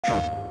Good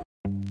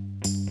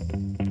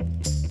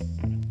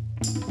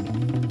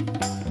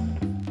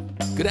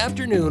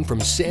afternoon from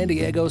San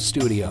Diego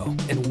studio,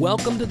 and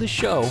welcome to the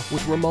show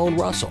with Ramon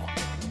Russell.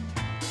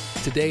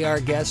 Today our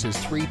guest is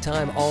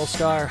three-time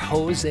All-Star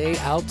Jose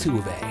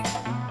Altuve.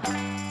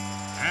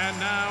 And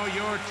now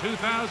your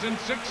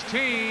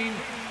 2016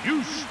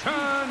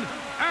 Houston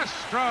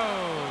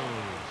Astros.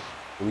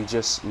 We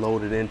just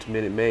loaded into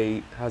Minute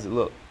Maid. How's it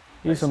look?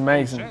 He's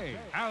amazing.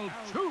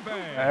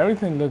 Altuve.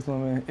 Everything looks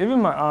amazing.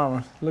 Even my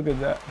arms. Look at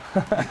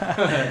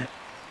that.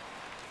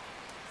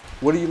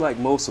 What do you like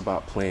most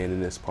about playing in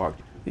this park?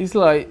 It's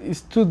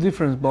two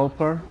different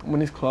ballpark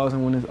when it's closed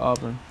and when it's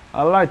open.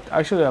 I like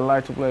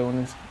to play when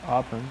it's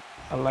open.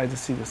 I like to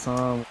see the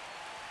sun.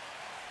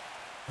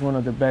 One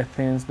of the best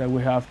things that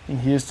we have in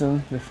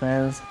Houston, the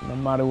fans, no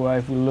matter what,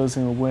 if we're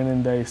losing or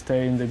winning, they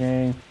stay in the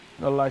game.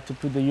 I like to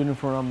put the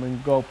uniform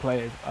and go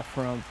play in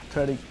front of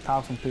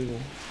 30,000 people.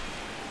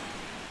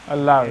 I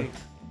love it.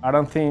 I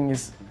don't think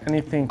it's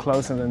anything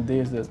closer than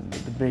this,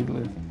 the big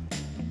league.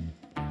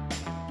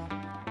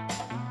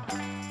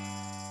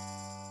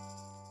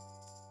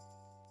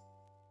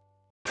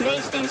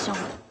 PlayStation